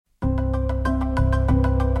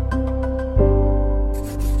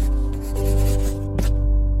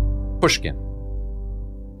Pushkin.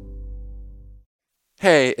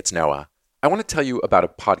 Hey, it's Noah. I want to tell you about a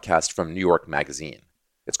podcast from New York Magazine.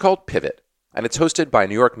 It's called Pivot, and it's hosted by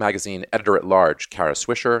New York Magazine editor-at-large Kara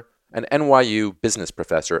Swisher and NYU business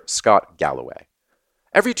professor Scott Galloway.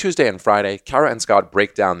 Every Tuesday and Friday, Kara and Scott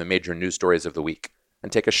break down the major news stories of the week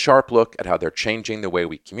and take a sharp look at how they're changing the way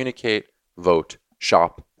we communicate, vote,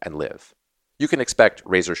 shop, and live. You can expect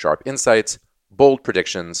razor-sharp insights, bold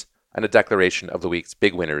predictions, and a declaration of the week's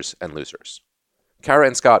big winners and losers. Kara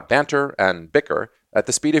and Scott banter and bicker at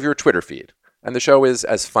the speed of your Twitter feed, and the show is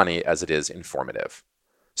as funny as it is informative.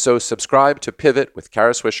 So subscribe to Pivot with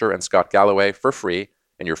Kara Swisher and Scott Galloway for free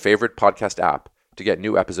in your favorite podcast app to get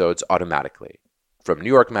new episodes automatically from New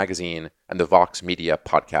York Magazine and the Vox Media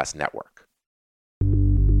Podcast Network.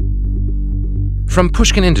 From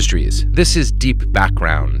Pushkin Industries, this is Deep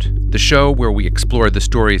Background, the show where we explore the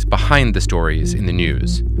stories behind the stories in the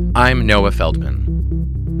news. I'm Noah Feldman.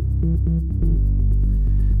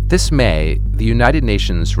 This May, the United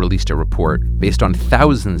Nations released a report based on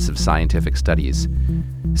thousands of scientific studies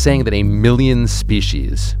saying that 1 million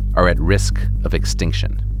species are at risk of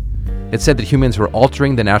extinction. It said that humans were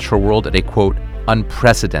altering the natural world at a, quote,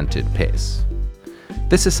 unprecedented pace.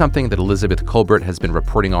 This is something that Elizabeth Kolbert has been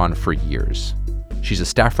reporting on for years. She's a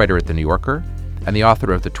staff writer at The New Yorker and the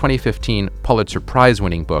author of the 2015 Pulitzer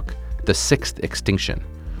Prize-winning book, The Sixth Extinction,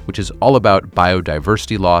 which is all about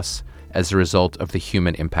biodiversity loss as a result of the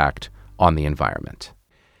human impact on the environment.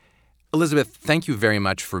 Elizabeth, thank you very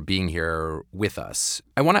much for being here with us.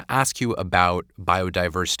 I want to ask you about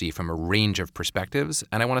biodiversity from a range of perspectives,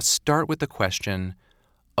 and I want to start with the question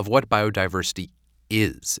of what biodiversity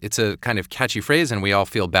is. It's a kind of catchy phrase, and we all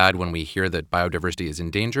feel bad when we hear that biodiversity is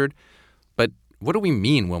endangered. But what do we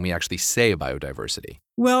mean when we actually say biodiversity?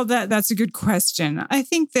 Well, that's a good question. I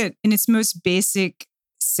think that in its most basic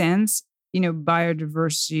sense,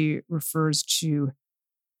 biodiversity refers to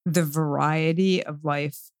the variety of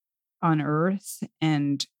life on Earth,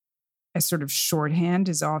 and a sort of shorthand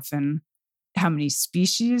is often how many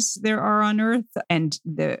species there are on Earth. And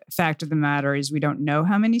the fact of the matter is we don't know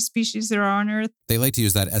how many species there are on Earth. They like to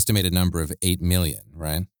use that estimated number of 8 million,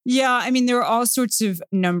 right? Yeah, there are all sorts of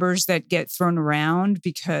numbers that get thrown around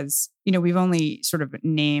because, we've only sort of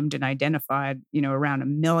named and identified, around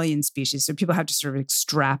 1 million species. So people have to sort of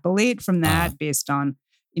extrapolate from that based on,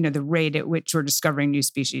 the rate at which we're discovering new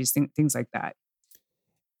species, things like that.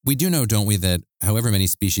 We do know, don't we, that however many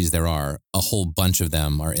species there are, a whole bunch of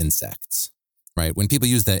them are insects, right? When people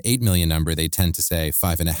use the 8 million number, they tend to say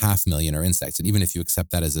 5.5 million are insects. And even if you accept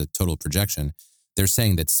that as a total projection, they're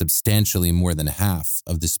saying that substantially more than half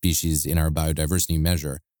of the species in our biodiversity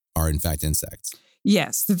measure are in fact insects.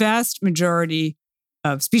 Yes, the vast majority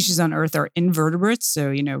of species on Earth are invertebrates,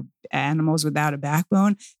 so, animals without a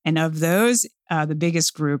backbone. And of those, the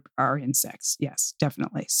biggest group are insects. Yes,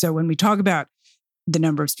 definitely. So when we talk about the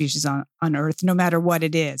number of species on Earth, no matter what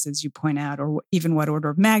it is, as you point out, or even what order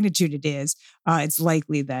of magnitude it is, it's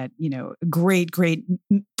likely that, a great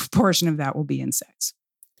proportion of that will be insects.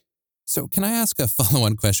 So can I ask a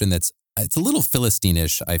follow-on question it's a little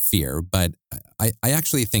Philistine-ish, I fear, but I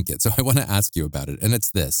actually think it. So I want to ask you about it. And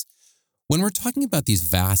it's this. When we're talking about these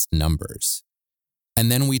vast numbers,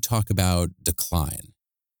 and then we talk about decline,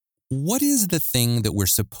 what is the thing that we're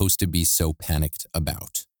supposed to be so panicked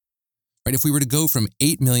about? Right? If we were to go from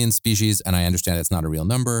 8 million species, and I understand it's not a real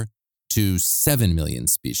number, to 7 million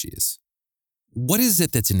species, what is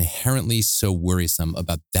it that's inherently so worrisome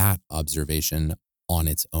about that observation on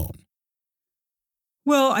its own?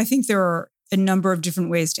 Well, I think there are a number of different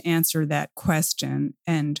ways to answer that question.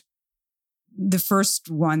 And the first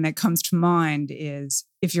one that comes to mind is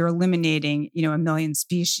if you're eliminating, 1 million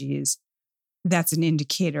species, that's an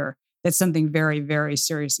indicator that something very, very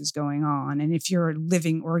serious is going on. And if you're a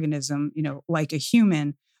living organism, like a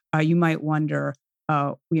human, you might wonder,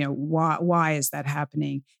 why is that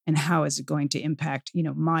happening? And how is it going to impact,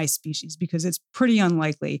 my species? Because it's pretty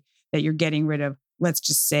unlikely that you're getting rid of, let's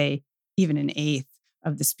just say, even 1/8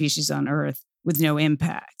 of the species on Earth with no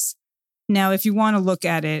impacts. Now, if you want to look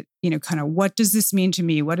at it, kind of what does this mean to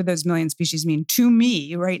me? What do those 1 million species mean to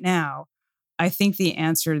me right now? I think the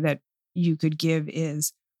answer that you could give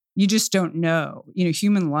is you just don't know.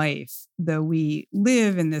 Human life, though we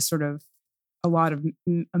live in this sort of a lot of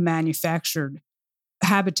a manufactured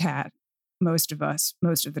habitat, most of us,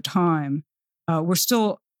 most of the time, we're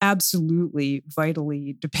still absolutely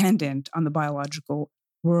vitally dependent on the biological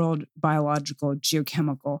world, biological,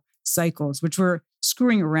 geochemical cycles, which we're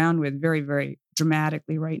screwing around with very, very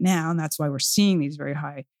dramatically right now. And that's why we're seeing these very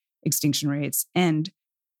high extinction rates. And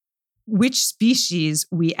which species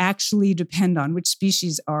we actually depend on, which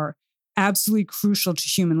species are absolutely crucial to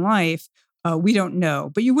human life, we don't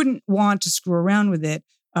know. But you wouldn't want to screw around with it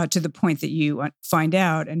to the point that you find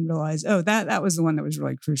out and realize, oh, that was the one that was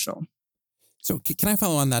really crucial. So can I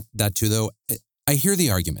follow on that too, though? I hear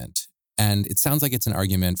the argument, and it sounds like it's an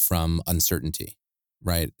argument from uncertainty,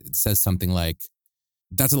 right? It says something like,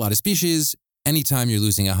 that's a lot of species. Anytime you're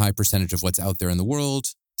losing a high percentage of what's out there in the world,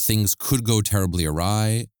 things could go terribly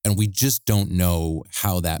awry, and we just don't know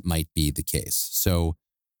how that might be the case. So,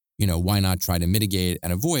 why not try to mitigate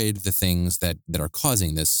and avoid the things that are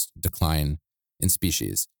causing this decline in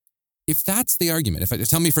species? If that's the argument,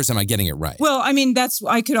 tell me first, am I getting it right? Well, I mean,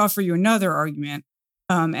 I could offer you another argument,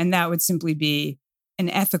 and that would simply be an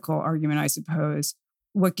ethical argument, I suppose.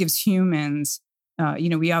 What gives humans,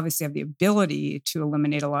 we obviously have the ability to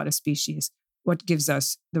eliminate a lot of species. What gives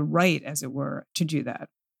us the right, as it were, to do that?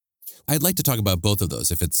 I'd like to talk about both of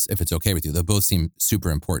those, if it's okay with you. They both seem super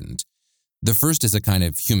important. The first is a kind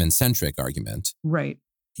of human-centric argument. Right.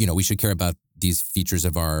 We should care about these features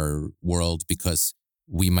of our world because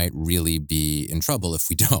we might really be in trouble if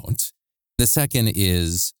we don't. The second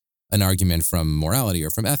is an argument from morality or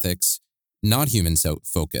from ethics, not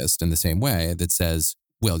human-focused in the same way, that says,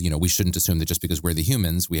 well, we shouldn't assume that just because we're the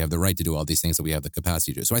humans, we have the right to do all these things that we have the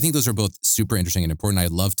capacity to do. So I think those are both super interesting and important.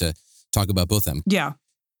 I'd love to talk about both of them. Yeah.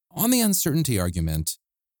 On the uncertainty argument,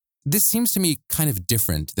 this seems to me kind of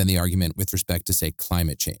different than the argument with respect to, say,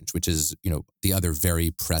 climate change, which is, the other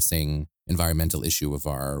very pressing environmental issue of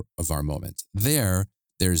our moment.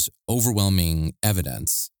 There's overwhelming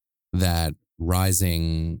evidence that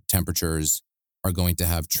rising temperatures are going to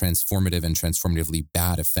have transformative and transformatively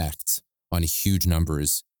bad effects on huge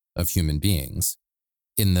numbers of human beings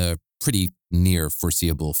in the pretty near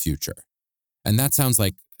foreseeable future. And that sounds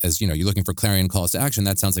like, as you're looking for clarion calls to action,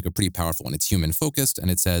 that sounds like a pretty powerful one. It's human focused, and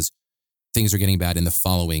it says things are getting bad in the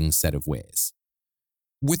following set of ways.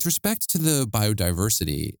 With respect to the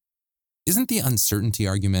biodiversity, isn't the uncertainty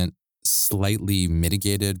argument slightly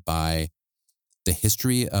mitigated by the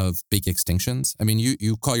history of big extinctions? I mean,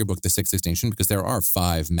 you call your book The Sixth Extinction because there are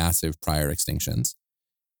 5 massive prior extinctions,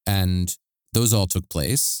 and those all took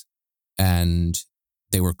place, and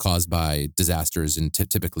they were caused by disasters and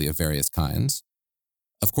typically of various kinds.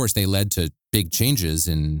 Of course, they led to big changes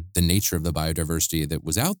in the nature of the biodiversity that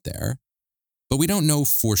was out there, but we don't know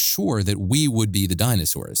for sure that we would be the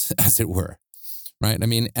dinosaurs, as it were, right? I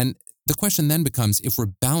mean, and the question then becomes, if we're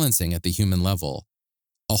balancing at the human level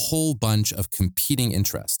a whole bunch of competing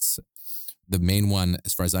interests, the main one,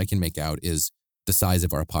 as far as I can make out, is the size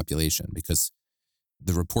of our population, because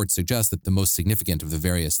the report suggests that the most significant of the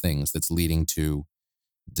various things that's leading to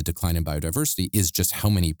the decline in biodiversity is just how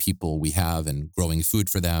many people we have and growing food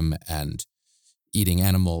for them and eating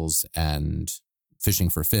animals and fishing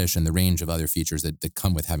for fish and the range of other features that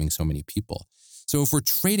come with having so many people. So if we're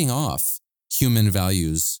trading off human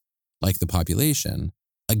values like the population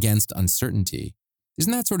against uncertainty,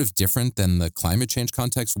 isn't that sort of different than the climate change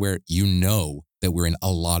context where that we're in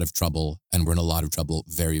a lot of trouble and we're in a lot of trouble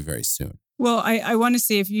very, very soon? Well, I want to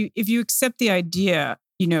say if you accept the idea,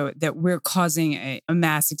 that we're causing a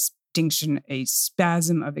mass extinction, a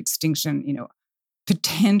spasm of extinction,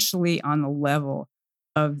 potentially on the level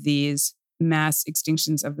of these mass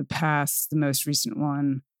extinctions of the past, the most recent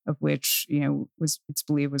one of which, it's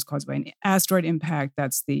believed was caused by an asteroid impact.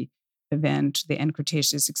 That's the event, the end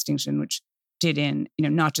Cretaceous extinction, which did in,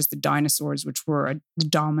 not just the dinosaurs, which were the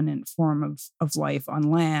dominant form of life on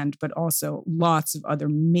land, but also lots of other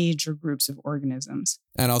major groups of organisms.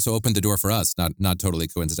 And also opened the door for us, not totally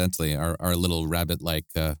coincidentally, our little rabbit-like,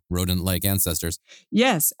 rodent-like ancestors.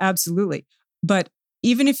 Yes, absolutely. But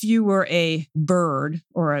even if you were a bird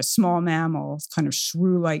or a small mammal, kind of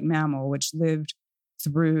shrew-like mammal, which lived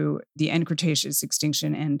through the end Cretaceous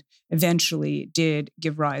extinction and eventually did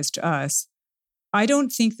give rise to us, I don't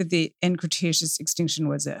think that the end Cretaceous extinction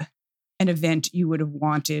was an event you would have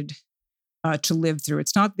wanted to live through.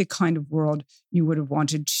 It's not the kind of world you would have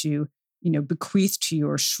wanted to, bequeath to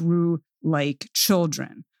your shrew-like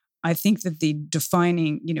children. I think that the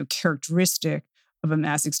defining, characteristic of a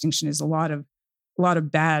mass extinction is a lot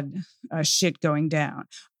of bad shit going down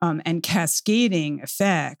and cascading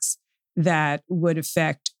effects that would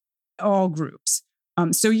affect all groups.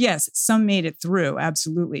 So yes, some made it through,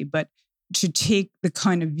 absolutely, but to take the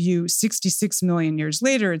kind of view 66 million years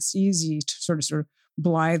later, it's easy to sort of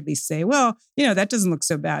blithely say, well, that doesn't look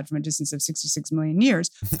so bad from a distance of 66 million years.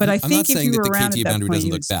 But I think if you were around at that point, I'm not saying that the KT boundary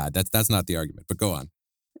doesn't look bad. That's not the argument, but go on.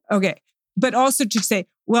 Okay. But also to say,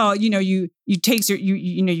 well, you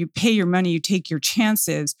pay your money, you take your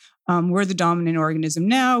chances. We're the dominant organism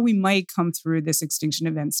now. We might come through this extinction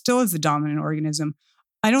event still as the dominant organism.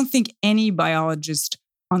 I don't think any biologist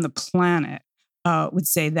on the planet would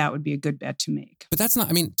say that would be a good bet to make. But that's not,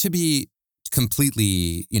 I mean, to be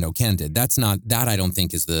completely, candid, that's not, that I don't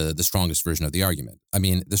think is the strongest version of the argument. I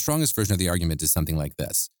mean, the strongest version of the argument is something like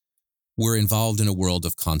this. We're involved in a world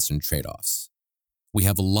of constant trade-offs. We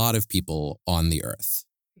have a lot of people on the earth.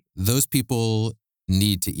 Those people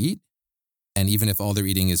need to eat. And even if all they're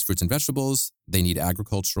eating is fruits and vegetables, they need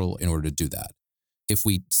agricultural in order to do that. If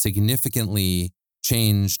we significantly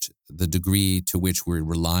changed the degree to which we're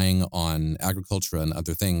relying on agriculture and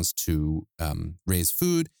other things to raise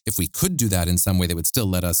food, if we could do that in some way that would still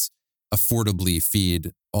let us affordably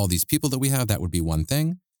feed all these people that we have, that would be one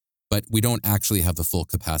thing. But we don't actually have the full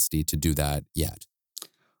capacity to do that yet.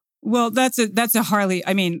 Well, that's a hardly,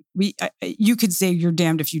 I mean, you could say you're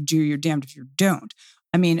damned if you do, you're damned if you don't.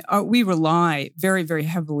 I mean, we rely very, very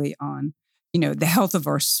heavily on, the health of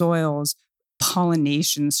our soils,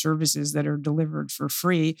 pollination services that are delivered for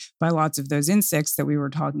free by lots of those insects that we were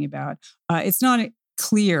talking about. It's not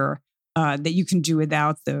clear that you can do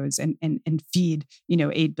without those and feed,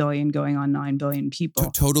 8 billion going on 9 billion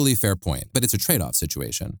people. Totally fair point. But it's a trade-off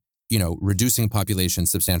situation. Reducing population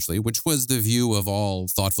substantially, which was the view of all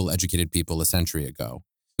thoughtful, educated people a century ago.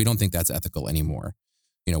 We don't think that's ethical anymore.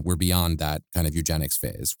 We're beyond that kind of eugenics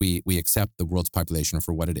phase. We accept the world's population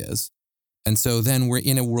for what it is. And so then we're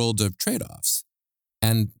in a world of trade-offs.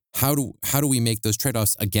 And how do we make those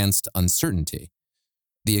trade-offs against uncertainty?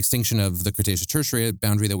 The extinction of the Cretaceous-Tertiary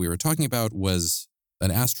boundary that we were talking about was an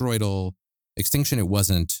asteroidal extinction. It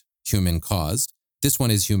wasn't human-caused. This one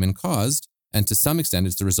is human-caused. And to some extent,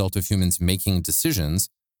 it's the result of humans making decisions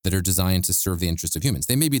that are designed to serve the interest of humans.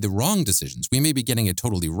 They may be the wrong decisions. We may be getting it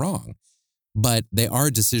totally wrong. But they are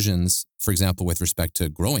decisions, for example, with respect to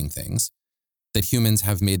growing things, that humans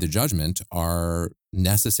have made the judgment are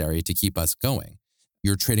necessary to keep us going.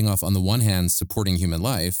 You're trading off, on the one hand, supporting human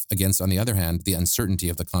life against, on the other hand, the uncertainty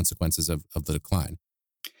of the consequences of the decline.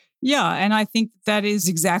 Yeah, and I think that is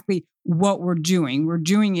exactly what we're doing. We're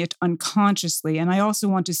doing it unconsciously. And I also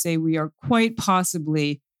want to say we are quite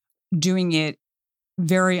possibly doing it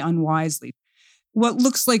very unwisely. What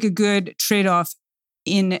looks like a good trade-off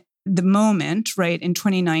in the moment, right, in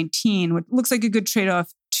 2019, what looks like a good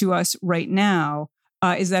trade-off to us right now,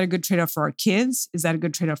 is that a good trade-off for our kids? Is that a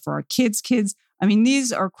good trade-off for our kids' kids? I mean,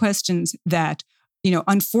 these are questions that,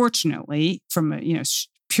 unfortunately, from a,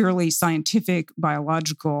 purely scientific,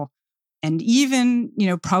 biological, and even,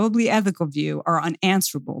 probably ethical view are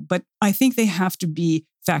unanswerable. But I think they have to be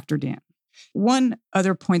factored in. One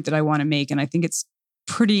other point that I want to make, and I think it's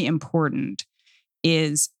pretty important,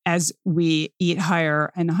 is as we eat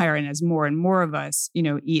higher and higher, and as more and more of us,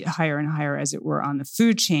 eat higher and higher, as it were, on the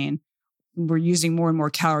food chain, we're using more and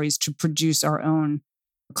more calories to produce our own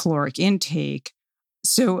caloric intake.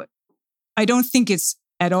 So I don't think it's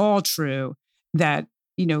at all true that,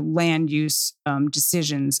 land use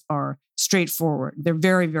decisions are straightforward. They're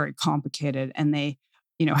very, very complicated, and they,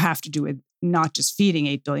 have to do with not just feeding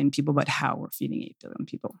 8 billion people, but how we're feeding 8 billion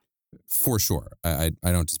people. For sure. I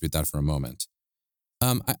don't dispute that for a moment.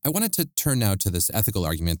 I wanted to turn now to this ethical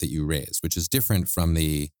argument that you raised, which is different from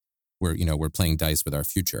we're playing dice with our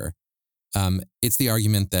future. It's the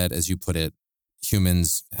argument that, as you put it,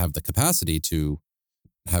 humans have the capacity to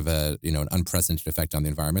have an unprecedented effect on the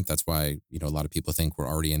environment. That's why, a lot of people think we're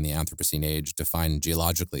already in the Anthropocene age, defined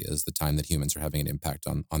geologically as the time that humans are having an impact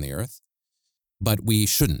on the earth. But we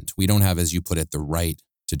shouldn't. We don't have, as you put it, the right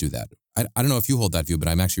to do that. I don't know if you hold that view, but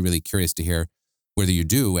I'm actually really curious to hear whether you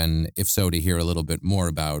do, and if so, to hear a little bit more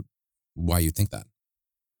about why you think that.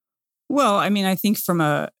 Well, I mean, I think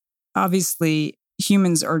obviously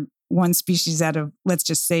humans are one species out of, let's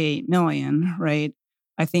just say, 8 million, right?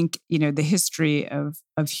 I think, the history of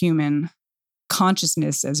human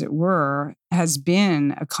consciousness, as it were, has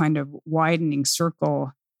been a kind of widening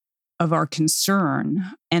circle of our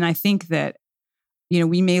concern. And I think that,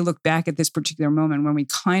 we may look back at this particular moment when we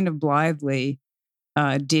kind of blithely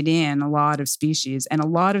did in a lot of species, and a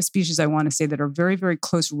lot of species, I want to say, that are very, very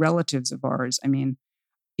close relatives of ours. I mean,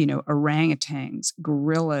 orangutans,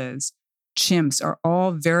 gorillas, chimps are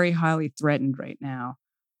all very highly threatened right now.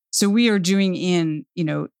 So we are doing in,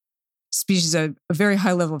 species of a very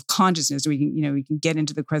high level of consciousness. We can get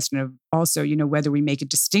into the question of also, whether we make a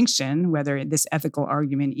distinction, whether this ethical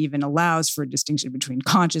argument even allows for a distinction between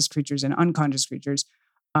conscious creatures and unconscious creatures.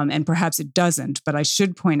 And perhaps it doesn't. But I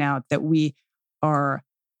should point out that we are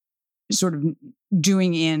sort of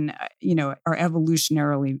doing in, our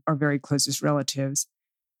evolutionarily, our very closest relatives.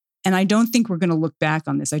 And I don't think we're going to look back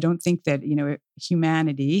on this. I don't think that,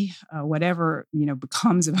 humanity, whatever,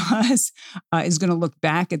 becomes of us, is going to look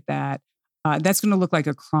back at that that's going to look like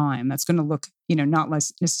a crime. That's going to look, not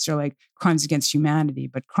less necessarily like crimes against humanity,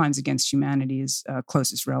 but crimes against humanity's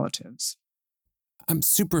closest relatives. I'm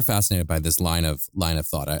super fascinated by this line of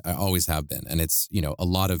thought. I always have been. And it's, a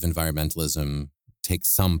lot of environmentalism takes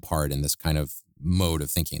some part in this kind of mode of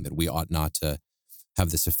thinking that we ought not to have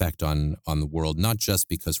this effect on the world, not just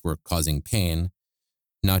because we're causing pain,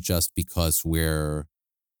 not just because we're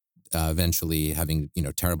eventually having,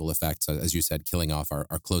 terrible effects, as you said, killing off our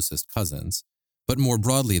closest cousins, but more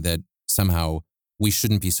broadly that somehow we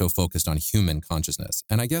shouldn't be so focused on human consciousness.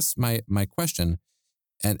 And I guess my question,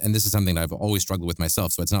 and this is something that I've always struggled with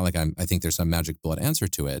myself, so it's not like I think there's some magic bullet answer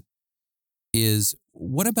to it, is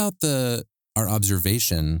what about our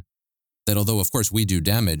observation that although, of course, we do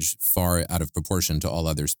damage far out of proportion to all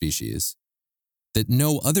other species, that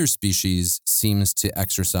no other species seems to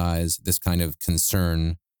exercise this kind of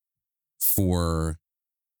concern for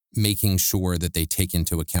making sure that they take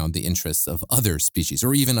into account the interests of other species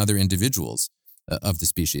or even other individuals of the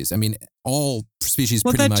species. I mean, all species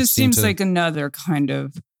pretty much that just seems like another kind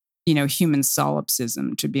of, human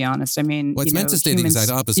solipsism, to be honest. I mean, well, it's meant to say the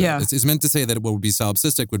exact opposite. Yeah. It's meant to say that what would be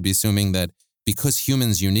solipsistic would be assuming that because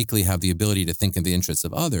humans uniquely have the ability to think in the interests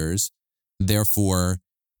of others, therefore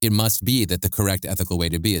it must be that the correct ethical way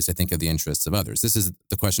to be is to think of the interests of others. This is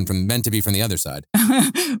the question meant to be from the other side.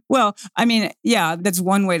 Well, I mean, yeah, that's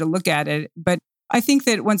one way to look at it. But I think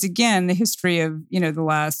that once again, the history of, the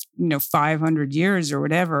last, 500 years or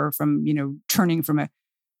whatever from, turning from a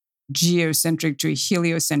geocentric to a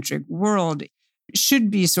heliocentric world should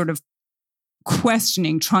be sort of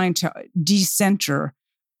questioning, trying to decenter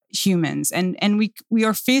humans. And we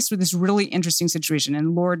are faced with this really interesting situation.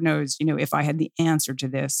 And Lord knows, if I had the answer to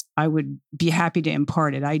this, I would be happy to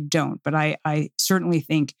impart it. I don't. But I certainly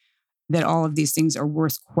think that all of these things are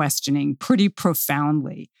worth questioning pretty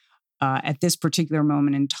profoundly at this particular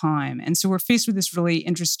moment in time. And so we're faced with this really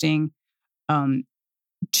interesting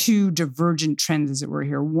two divergent trends, as it were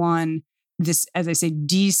here. One, this, as I say,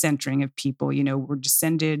 decentering of people. We're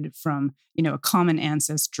descended from, a common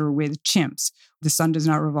ancestor with chimps. The sun does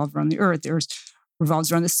not revolve around the earth. The earth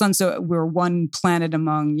revolves around the sun. So we're one planet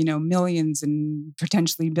among, millions and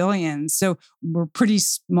potentially billions. So we're pretty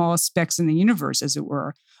small specks in the universe, as it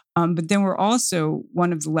were. But then we're also,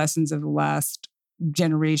 one of the lessons of the last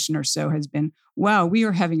generation or so has been, wow, we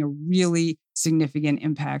are having a really significant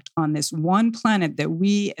impact on this one planet that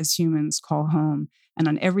we as humans call home, and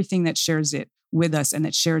on everything that shares it with us and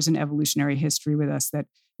that shares an evolutionary history with us that,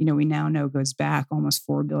 we now know goes back almost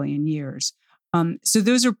 4 billion years. So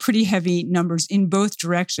those are pretty heavy numbers in both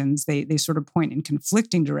directions. They sort of point in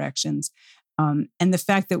conflicting directions. And the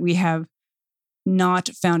fact that we have not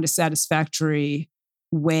found a satisfactory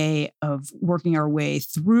way of working our way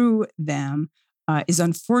through them is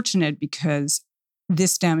unfortunate, because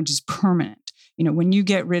this damage is permanent. When you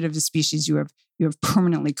get rid of a species, you have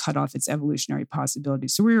permanently cut off its evolutionary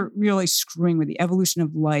possibilities. So we're really screwing with the evolution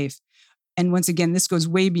of life. And once again, this goes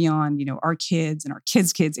way beyond, our kids and our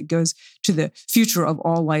kids' kids. It goes to the future of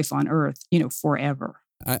all life on Earth, forever.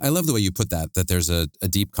 I love the way you put that there's a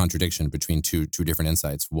deep contradiction between two different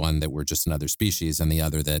insights. One, that we're just another species, and the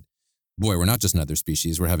other that, boy, we're not just another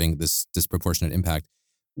species. We're having this disproportionate impact.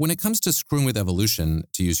 When it comes to screwing with evolution,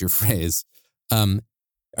 to use your phrase,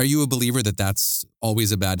 are you a believer that that's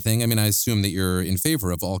always a bad thing? I mean, I assume that you're in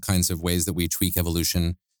favor of all kinds of ways that we tweak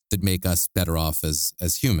evolution that make us better off as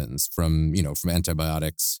humans, from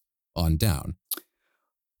antibiotics on down.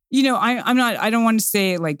 I'm not, I don't want to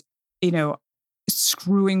say like,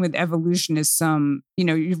 screwing with evolution is some,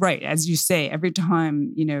 you're right. As you say, every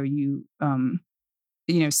time, you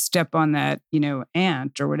step on that,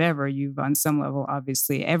 ant or whatever, you've on some level,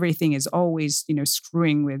 obviously, everything is always,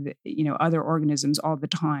 screwing with, other organisms all the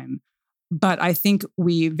time. But I think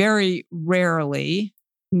we very rarely,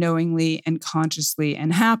 knowingly and consciously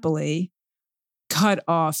and happily, cut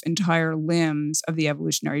off entire limbs of the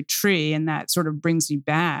evolutionary tree. And that sort of brings me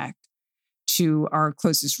back to our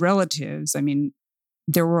closest relatives. I mean,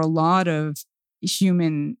 there were a lot of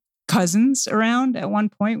human cousins around at one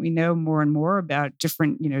point. We know more and more about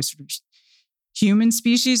different, sort of human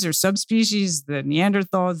species or subspecies, the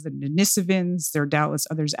Neanderthals, the Denisovans. There are doubtless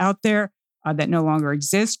others out there that no longer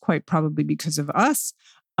exist, quite probably because of us.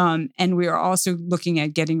 And we are also looking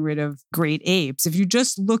at getting rid of great apes. If you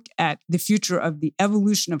just look at the future of the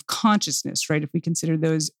evolution of consciousness, right? If we consider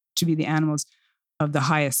those to be the animals of the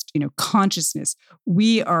highest, consciousness,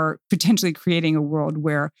 we are potentially creating a world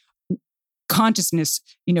where consciousness,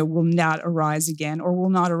 will not arise again, or will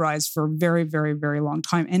not arise for a very, very, very long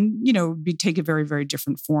time, and take a very, very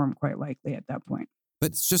different form, quite likely at that point.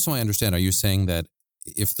 But just so I understand, are you saying that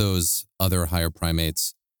if those other higher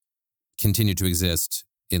primates continue to exist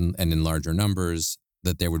in larger numbers,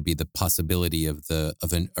 that there would be the possibility of a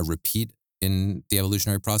repeat in the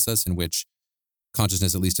evolutionary process in which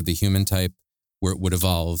consciousness, at least of the human type, would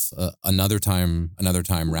evolve another time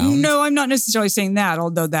round? No, I'm not necessarily saying that,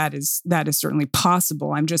 although that is certainly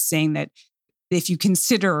possible. I'm just saying that if you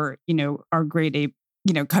consider, our great ape,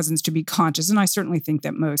 cousins to be conscious, and I certainly think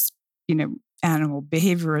that most, animal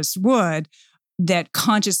behaviorists would, that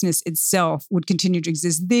consciousness itself would continue to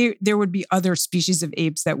exist. There would be other species of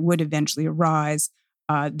apes that would eventually arise.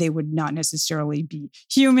 They would not necessarily be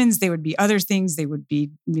humans. They would be other things. They would be,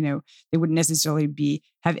 they wouldn't necessarily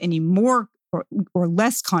have any more or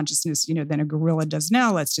less consciousness, than a gorilla does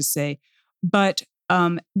now, let's just say. But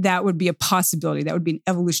that would be a possibility. That would be an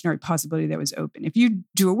evolutionary possibility that was open. If you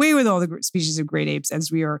do away with all the species of great apes,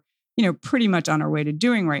 as we are, pretty much on our way to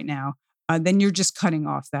doing right now, then you're just cutting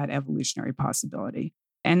off that evolutionary possibility.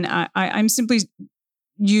 And I'm simply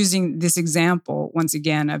using this example, once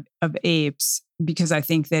again, of apes, because I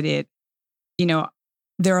think that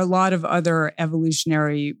there are a lot of other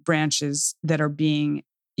evolutionary branches that are being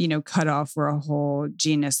cut off, where a whole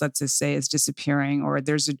genus, let's just say, is disappearing, or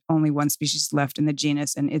there's only one species left in the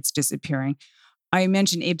genus and it's disappearing. I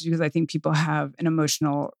mention apes because I think people have an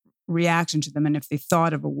emotional reaction to them. And if they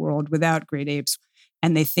thought of a world without great apes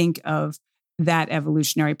and they think of that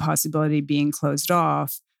evolutionary possibility being closed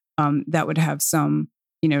off, that would have some,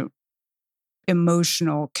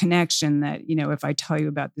 emotional connection that, if I tell you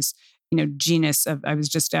about this, genus of, I was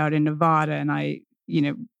just out in Nevada and I,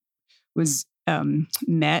 was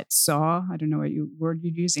saw, I don't know what word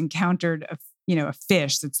you'd use, encountered a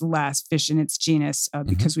fish that's the last fish in its genus,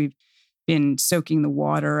 because we've been soaking the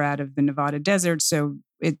water out of the Nevada desert. So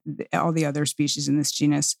all the other species in this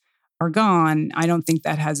genus are gone. I don't think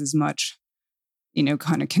that has as much,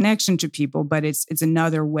 kind of connection to people, but it's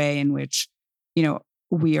another way in which,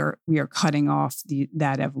 we are cutting off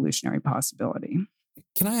that evolutionary possibility.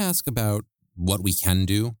 Can I ask about what we can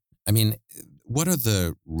do? I mean, what are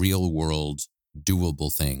the real world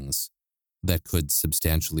doable things that could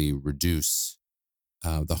substantially reduce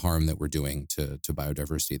the harm that we're doing to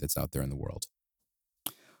biodiversity that's out there in the world?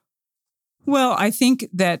 Well, I think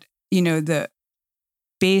that, the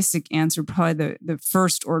basic answer, probably the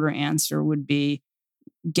first order answer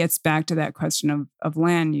gets back to that question of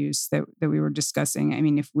land use that we were discussing. I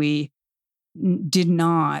mean, if we did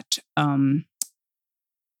not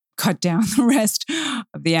cut down the rest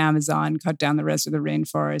of the Amazon, cut down the rest of the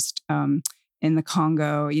rainforest in the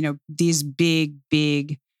Congo, these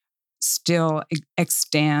big, still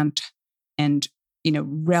extant and,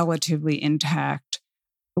 relatively intact,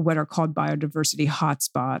 what are called biodiversity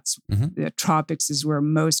hotspots. Mm-hmm. The tropics is where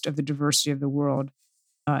most of the diversity of the world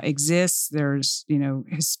exists. There's,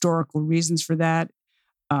 historical reasons for that.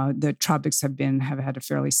 The tropics have had a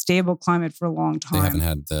fairly stable climate for a long time. They haven't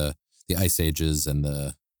had the ice ages and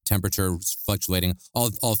the temperature fluctuating,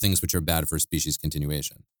 all things which are bad for species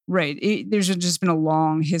continuation. Right. There's just been a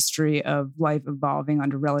long history of life evolving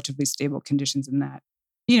under relatively stable conditions in that.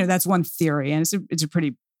 That's one theory, and it's a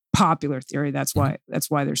pretty popular theory. That's why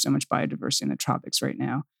there's so much biodiversity in the tropics right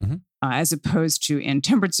now, as opposed to in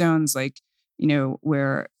temperate zones like,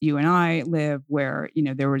 where you and I live, where,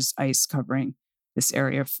 there was ice covering this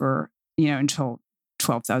area for, until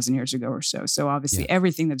 12,000 years ago or so. So obviously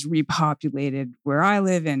everything that's repopulated where I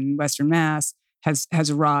live in Western Mass has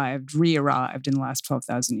re-arrived in the last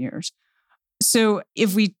 12,000 years. So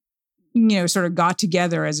if we, sort of got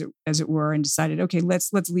together as it were and decided, okay,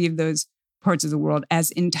 let's leave those parts of the world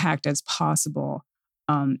as intact as possible,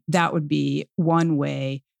 that would be one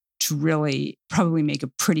way to really probably make a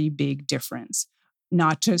pretty big difference.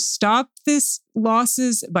 Not to stop this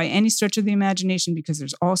losses by any stretch of the imagination, because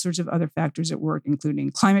there's all sorts of other factors at work,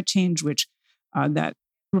 including climate change, which that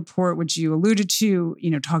report, which you alluded to,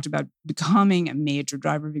 talked about becoming a major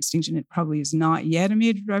driver of extinction. It probably is not yet a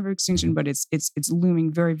major driver of extinction, but it's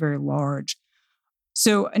looming very, very large.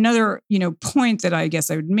 So another, point that I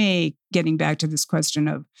guess I would make, getting back to this question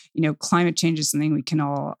of, climate change is something we can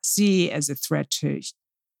all see as a threat to,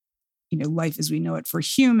 life as we know it for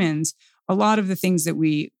humans. A lot of the things that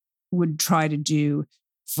we would try to do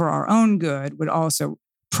for our own good would also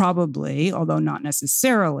probably, although not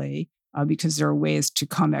necessarily, because there are ways to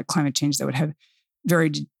combat climate change that would have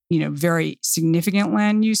very significant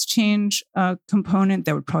land use change component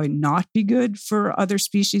that would probably not be good for other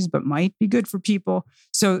species, but might be good for people.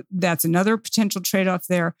 So that's another potential trade-off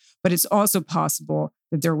there. But it's also possible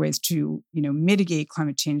that there are ways to, mitigate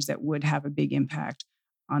climate change that would have a big impact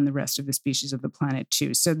on the rest of the species of the planet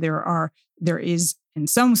too. So there is, in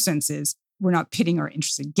some senses, we're not pitting our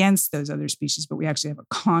interests against those other species, but we actually have a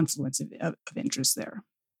confluence of interests there.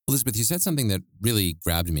 Elizabeth, you said something that really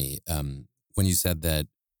grabbed me when you said that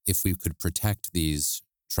if we could protect these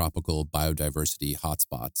tropical biodiversity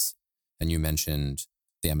hotspots, and you mentioned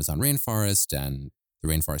the Amazon rainforest and the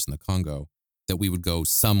rainforest in the Congo, that we would go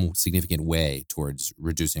some significant way towards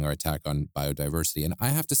reducing our attack on biodiversity. And I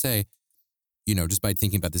have to say, just by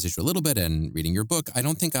thinking about this issue a little bit and reading your book, I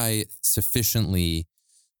don't think I sufficiently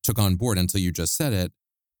took on board until you just said it,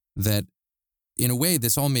 that in a way,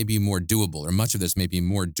 this all may be more doable, or much of this may be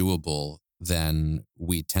more doable than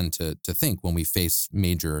we tend to think when we face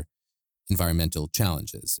major environmental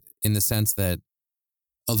challenges, in the sense that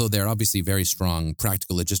although there are obviously very strong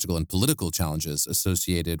practical, logistical, and political challenges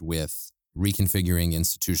associated with reconfiguring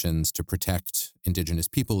institutions to protect indigenous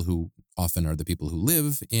people, who often are the people who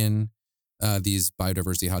live in these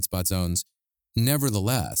biodiversity hotspot zones,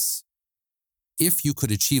 nevertheless, if you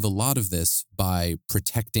could achieve a lot of this by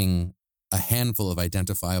protecting a handful of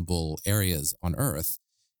identifiable areas on Earth,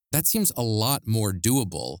 that seems a lot more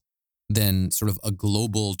doable than sort of a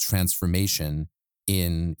global transformation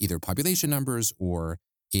in either population numbers or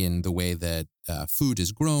in the way that food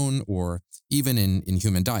is grown, or even in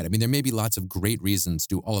human diet. I mean, there may be lots of great reasons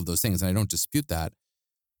to do all of those things, and I don't dispute that.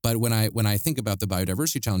 But when I think about the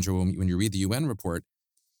biodiversity challenge, or when you read the UN report,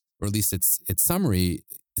 or at least its summary,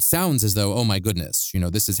 it sounds as though, oh my goodness,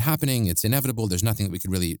 this is happening, it's inevitable, there's nothing that we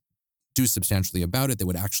could really do substantially about it that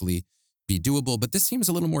would actually be doable. But this seems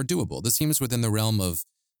a little more doable. This seems within the realm of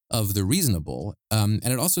the reasonable. And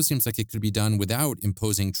it also seems like it could be done without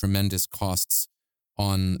imposing tremendous costs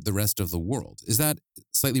on the rest of the world. Is that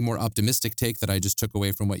slightly more optimistic take that I just took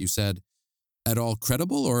away from what you said at all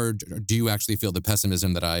credible? Or do you actually feel the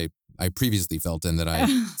pessimism that I previously felt and that I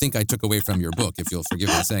think I took away from your book, if you'll forgive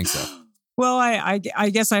me saying so? Well, I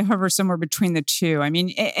guess I hover somewhere between the two. I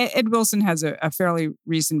mean, Ed Wilson has a fairly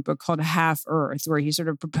recent book called Half Earth, where he sort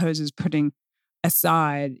of proposes putting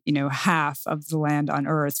aside, half of the land on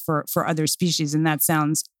Earth for other species. And that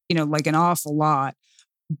sounds, like an awful lot.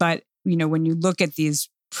 But, when you look at these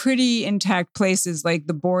pretty intact places like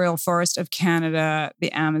the boreal forest of Canada,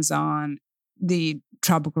 the Amazon, the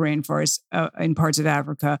tropical rainforest in parts of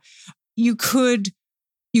Africa, you could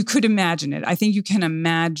imagine it. I think you can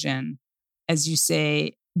imagine, as you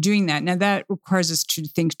say, doing that. Now, that requires us to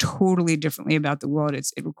think totally differently about the world. It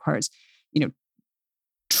requires,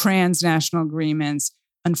 transnational agreements.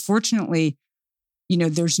 Unfortunately,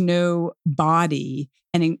 there's no body.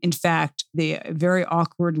 And in fact, the very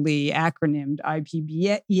awkwardly acronymed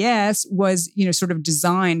IPBES was, sort of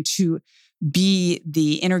designed to be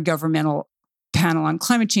the Intergovernmental Panel on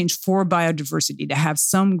Climate Change for Biodiversity, to have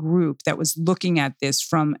some group that was looking at this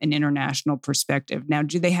from an international perspective. Now,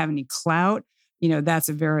 do they have any clout? That's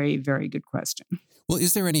a very, very good question. Well,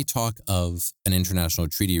 is there any talk of an international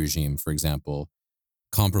treaty regime, for example,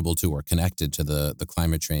 comparable to or connected to the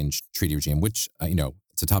climate change treaty regime, which,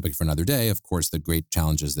 it's a topic for another day, of course, the great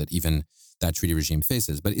challenges that even that treaty regime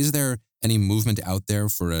faces. But is there any movement out there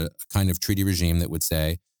for a kind of treaty regime that would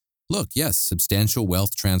say, look, yes, substantial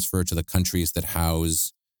wealth transfer to the countries that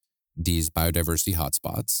house these biodiversity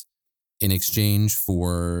hotspots in exchange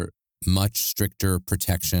for much stricter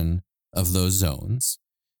protection of those zones,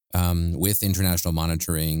 with international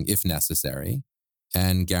monitoring if necessary,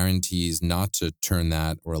 and guarantees not to turn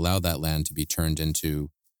that or allow that land to be turned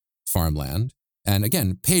into farmland. And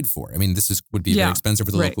again, paid for. I mean, would be very expensive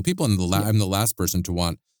for the local people. And I'm the last person to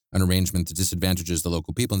want an arrangement that disadvantages the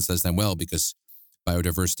local people and says then, well, because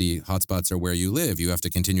biodiversity hotspots are where you live, you have to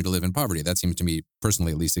continue to live in poverty. That seems to me,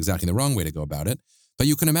 personally at least, exactly the wrong way to go about it. But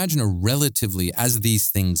you can imagine a relatively, as these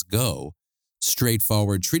things go,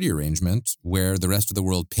 straightforward treaty arrangement where the rest of the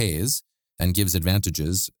world pays and gives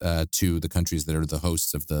advantages to the countries that are the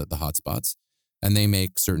hosts of the hotspots, and they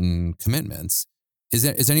make certain commitments.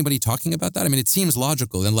 Is anybody talking about that? I mean, it seems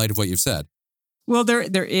logical in light of what you've said. Well,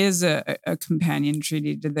 there is a companion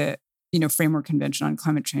treaty to the Framework Convention on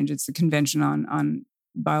Climate Change. It's the Convention on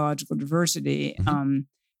Biological Diversity. Mm-hmm.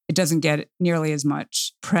 It doesn't get nearly as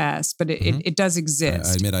much press, but it does exist.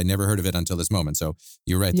 I admit I never heard of it until this moment. So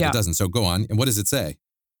you're right that it doesn't. So go on. And what does it say?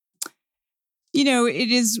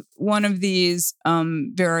 It is one of these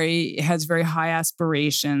has very high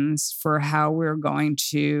aspirations for how we're going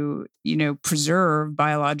to, preserve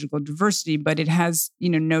biological diversity, but it has,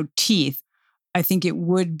 no teeth. I think it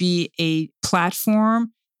would be a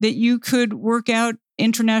platform that you could work out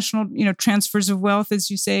international, transfers of wealth, as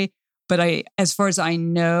you say. But as far as I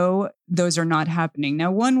know, those are not happening.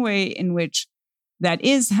 Now, one way in which that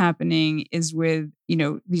is happening is with,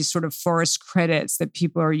 these sort of forest credits that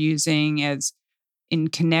people are using as in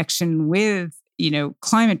connection with,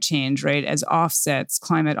 climate change, right, as offsets,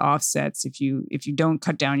 climate offsets. If you don't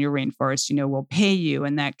cut down your rainforest, we'll pay you,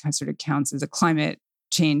 and that sort of counts as a climate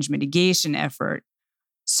change mitigation effort.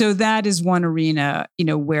 So that is one arena,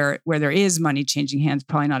 where there is money changing hands.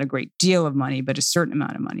 Probably not a great deal of money, but a certain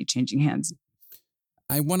amount of money changing hands.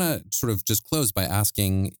 I want to sort of just close by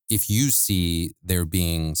asking if you see there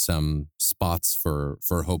being some spots for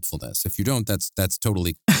hopefulness. If you don't, that's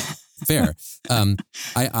totally fair. I'm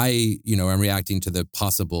reacting to the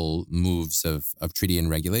possible moves of treaty and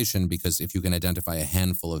regulation, because if you can identify a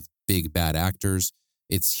handful of big bad actors,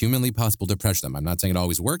 it's humanly possible to pressure them. I'm not saying it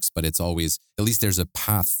always works, but it's always, at least there's a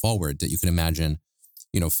path forward that you can imagine,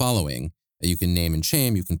 following. You can name and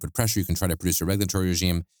shame, you can put pressure, you can try to produce a regulatory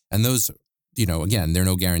regime. And those, again, there are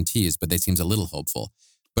no guarantees, but they seems a little hopeful.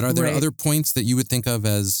 But are there other points that you would think of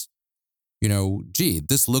as,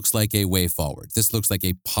 this looks like a way forward. This looks like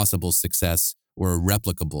a possible success or a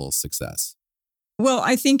replicable success? Well,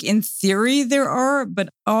 I think in theory there are, but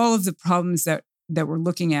all of the problems that we're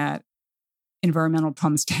looking at, environmental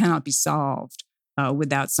problems, cannot be solved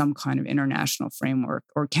without some kind of international framework,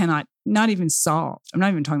 or not even solved. I'm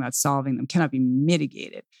not even talking about solving them, cannot be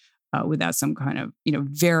mitigated without some kind of,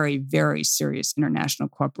 very, very serious international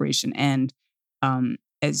cooperation. And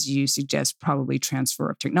as you suggest, probably transfer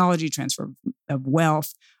of technology, transfer of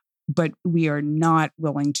wealth. But we are not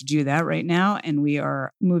willing to do that right now. And we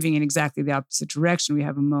are moving in exactly the opposite direction. We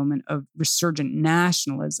have a moment of resurgent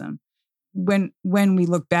nationalism. When we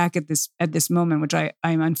look back at this moment, which I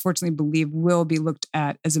unfortunately believe will be looked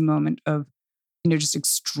at as a moment of, just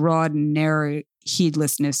extraordinary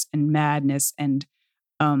heedlessness and madness, and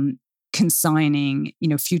consigning,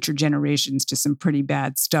 future generations to some pretty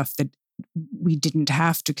bad stuff that we didn't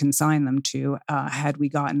have to consign them to had we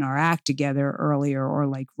gotten our act together earlier, or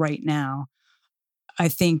like right now. I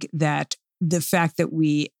think that the fact that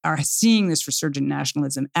we are seeing this resurgent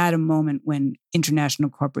nationalism at a moment when international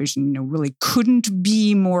cooperation, really couldn't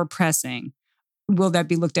be more pressing, will that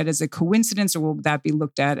be looked at as a coincidence, or will that be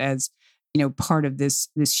looked at as, part of this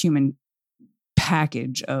human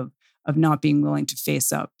package of not being willing to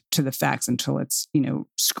face up to the facts until it's,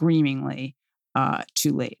 screamingly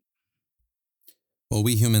too late? Well,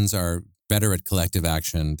 we humans are better at collective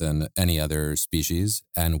action than any other species,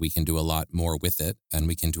 and we can do a lot more with it, and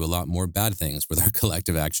we can do a lot more bad things with our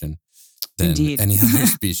collective action than any other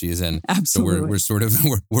species. And Absolutely. So we're sort of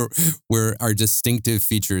we're our distinctive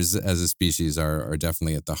features as a species are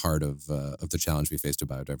definitely at the heart of the challenge we face to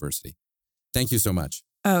biodiversity. Thank you so much.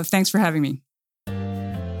 Oh, thanks for having me.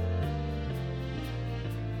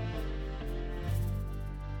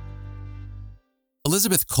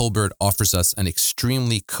 Elizabeth Kolbert offers us an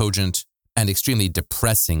extremely cogent and extremely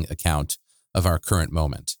depressing account of our current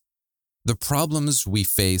moment. The problems we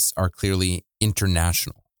face are clearly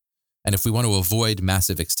international, and if we want to avoid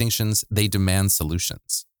massive extinctions, they demand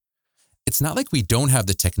solutions. It's not like we don't have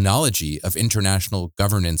the technology of international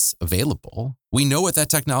governance available. We know what that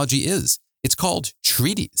technology is. It's called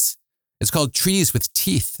treaties. It's called treaties with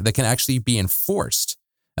teeth that can actually be enforced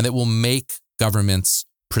and that will make governments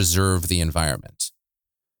preserve the environment.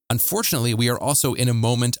 Unfortunately, we are also in a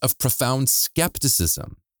moment of profound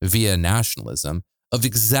skepticism via nationalism of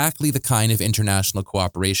exactly the kind of international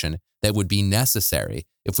cooperation that would be necessary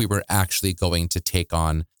if we were actually going to take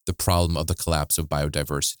on the problem of the collapse of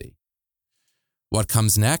biodiversity. What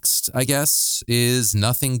comes next, I guess, is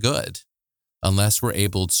nothing good unless we're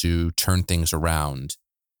able to turn things around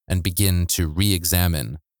and begin to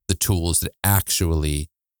re-examine the tools that actually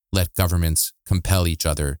let governments compel each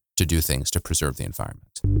other to do things to preserve the environment.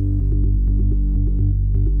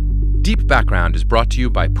 Deep Background is brought to you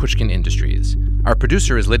by Pushkin Industries. Our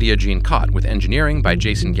producer is Lydia Jean Cott, with engineering by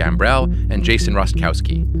Jason Gambrell and Jason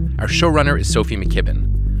Rostkowski. Our showrunner is Sophie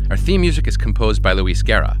McKibben. Our theme music is composed by Luis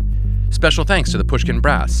Guerra. Special thanks to the Pushkin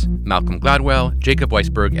Brass, Malcolm Gladwell, Jacob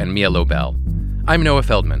Weisberg, and Mia Lobel. I'm Noah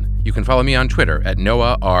Feldman. You can follow me on Twitter at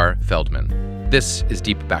Noah R. Feldman. This is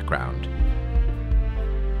Deep Background.